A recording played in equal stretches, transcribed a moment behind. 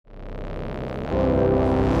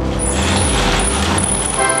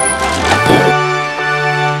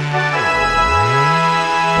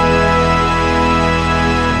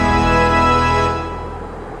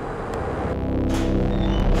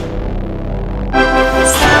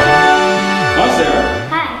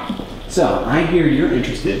So, I hear you're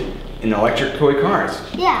interested in electric toy cars.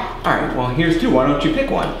 Yeah. Alright, well here's two. Why don't you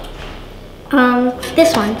pick one?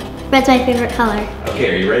 This one. Red's my favorite color.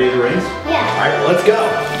 Okay, are you ready to race? Yeah. Alright, well, let's go.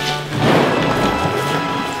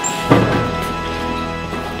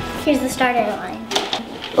 Here's the starter line.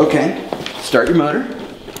 Okay, start your motor.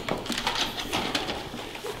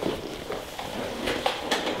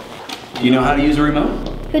 Do you know how to use a remote?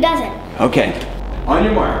 Who doesn't? Okay, on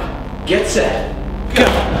your mark, get set, go.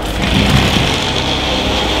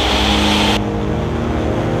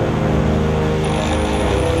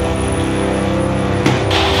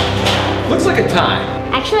 Looks like a tie.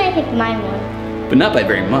 Actually, I think mine won. But not by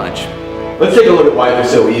very much. Let's take a look at why they're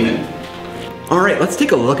so even. All right, let's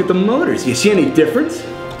take a look at the motors. You see any difference?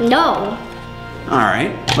 No. All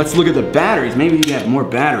right, let's look at the batteries. Maybe you have more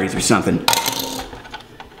batteries or something.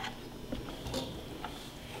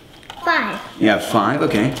 5. You have 5,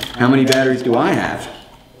 okay. How many batteries do I have?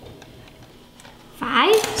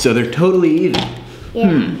 5? So they're totally even.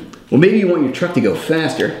 Yeah. Well, maybe you want your truck to go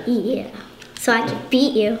faster. Yeah. So I can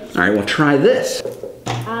beat you. All right, well, try this.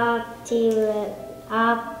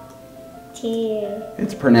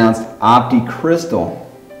 It's pronounced Optixtal.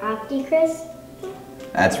 Optixtal?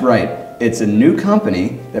 That's right. It's a new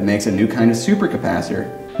company that makes a new kind of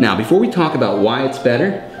supercapacitor. Now, before we talk about why it's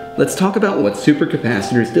better, let's talk about what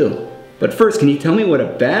supercapacitors do. But first, can you tell me what a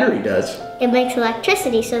battery does? It makes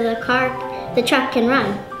electricity so the truck can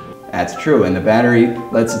run. That's true, and the battery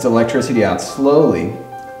lets its electricity out slowly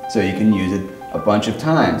so you can use it a bunch of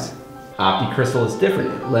times. Optixtal is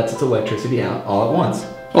different. It lets its electricity out all at once.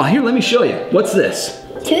 Well, here, let me show you. What's this?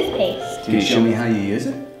 Toothpaste. Can you show me how you use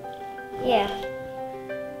it? Yeah.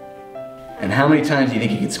 And how many times do you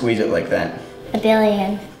think you could squeeze it like that? 1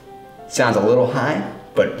 billion. Sounds a little high,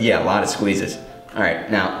 but yeah, a lot of squeezes. All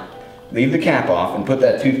right, now, leave the cap off and put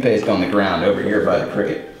that toothpaste on the ground over here by the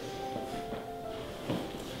cricket.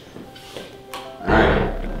 All right.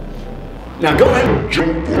 Now go ahead and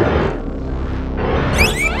jump.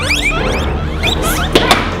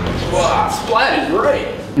 Wow, splat is right.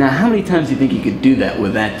 Now, how many times do you think you could do that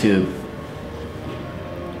with that tube?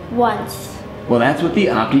 Once. Well, that's what the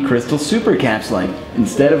Optixtal Supercap's like.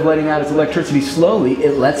 Instead of letting out its electricity slowly,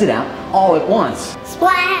 it lets it out all at once.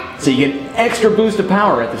 Splat! So you get an extra boost of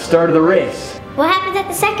power at the start of the race. What happens at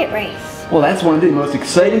the second race? Well, that's one of the most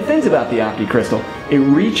exciting things about the Optixtal. It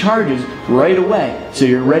recharges right away, so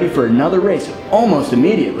you're ready for another race almost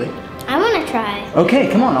immediately. I want to try. Okay,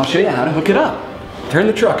 come on, I'll show you how to hook it up. Turn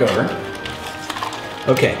the truck over.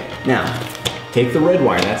 Okay, now, take the red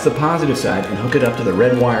wire, that's the positive side, and hook it up to the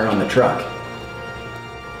red wire on the truck.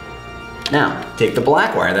 Now, take the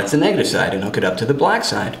black wire, that's the negative side, and hook it up to the black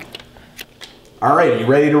side. All right, are you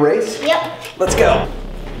ready to race? Yep. Let's go.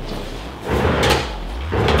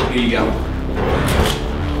 Here you go.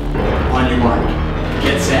 On your mark,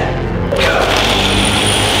 get set, go.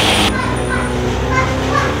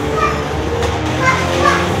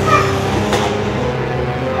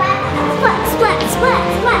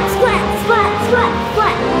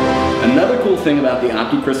 Another cool thing about the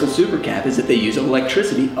Optixtal Supercap is that they use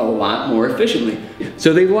electricity a lot more efficiently.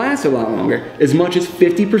 So they last a lot longer, as much as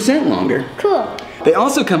 50% longer. Cool. They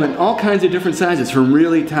also come in all kinds of different sizes, from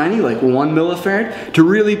really tiny, like 1 millifarad, to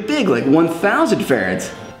really big, like 1,000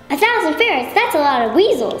 farads. 1,000 farads, that's a lot of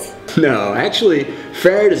weasels. No, actually,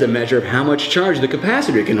 farad is a measure of how much charge the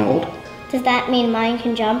capacitor can hold. Does that mean mine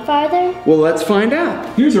can jump farther? Well, let's find out.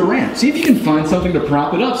 Here's a ramp. See if you can find something to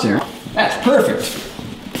prop it up, Sarah. That's perfect.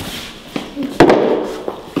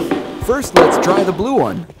 First, let's try the blue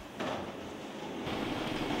one.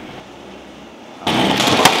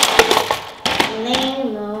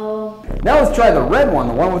 No. Now let's try the red one,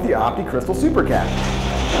 the one with the Optixtal Supercap.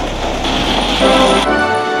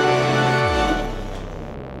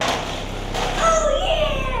 Oh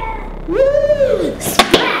yeah! Woo!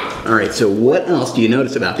 Splat! All right, so what else do you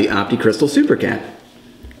notice about the Optixtal Supercap?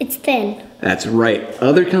 It's thin. That's right.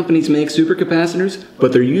 Other companies make supercapacitors,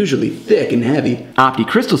 but they're usually thick and heavy.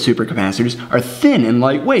 Optixtal supercapacitors are thin and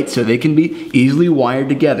lightweight, so they can be easily wired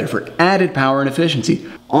together for added power and efficiency.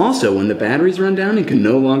 Also, when the batteries run down and can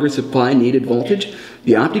no longer supply needed voltage,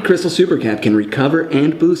 the Optixtal Supercap can recover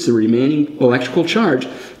and boost the remaining electrical charge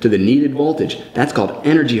to the needed voltage. That's called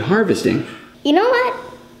energy harvesting. You know what?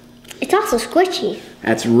 It's also squishy.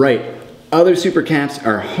 That's right. Other supercaps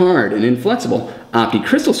are hard and inflexible.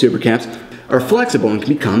 Optixtal supercaps are flexible and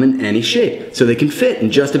can become in any shape, so they can fit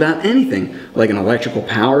in just about anything, like an electrical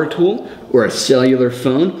power tool, or a cellular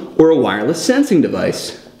phone, or a wireless sensing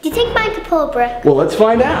device. Do you think mine could pull a brick? Well, let's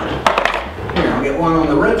find out. Here, I'll get one on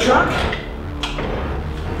the red truck.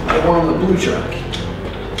 I'll get one on the blue truck.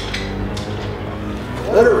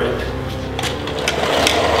 Let her rip.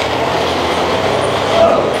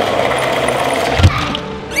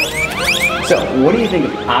 So, what do you think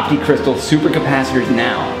of Optixtal supercapacitors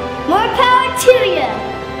now? More power to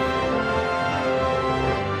you!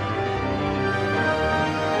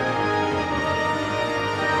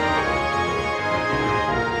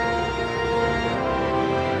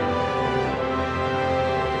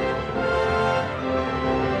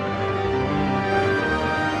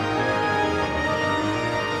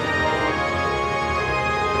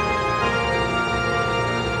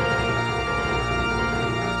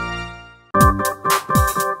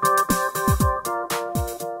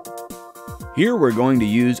 Here we're going to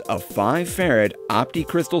use a 5 farad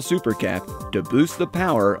Optixtal supercap to boost the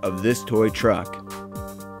power of this toy truck.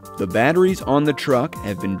 The batteries on the truck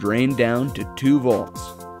have been drained down to 2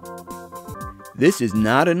 volts. This is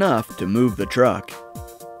not enough to move the truck.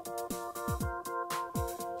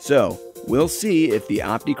 So, we'll see if the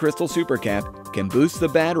Optixtal supercap can boost the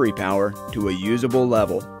battery power to a usable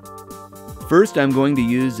level. First, I'm going to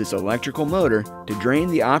use this electrical motor to drain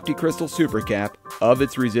the Optixtal supercap of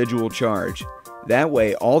its residual charge. That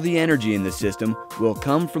way, all the energy in the system will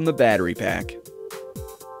come from the battery pack.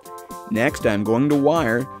 Next, I'm going to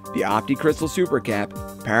wire the Optixtal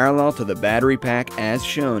supercap parallel to the battery pack as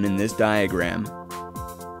shown in this diagram.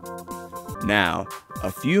 Now,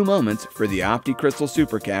 a few moments for the Optixtal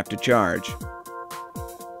supercap to charge.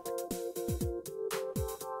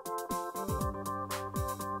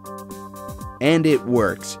 And it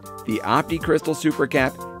works. The Optixtal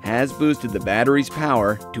supercap has boosted the battery's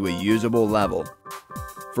power to a usable level.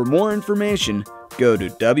 For more information, go to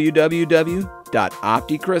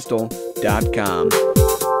www.optixtal.com.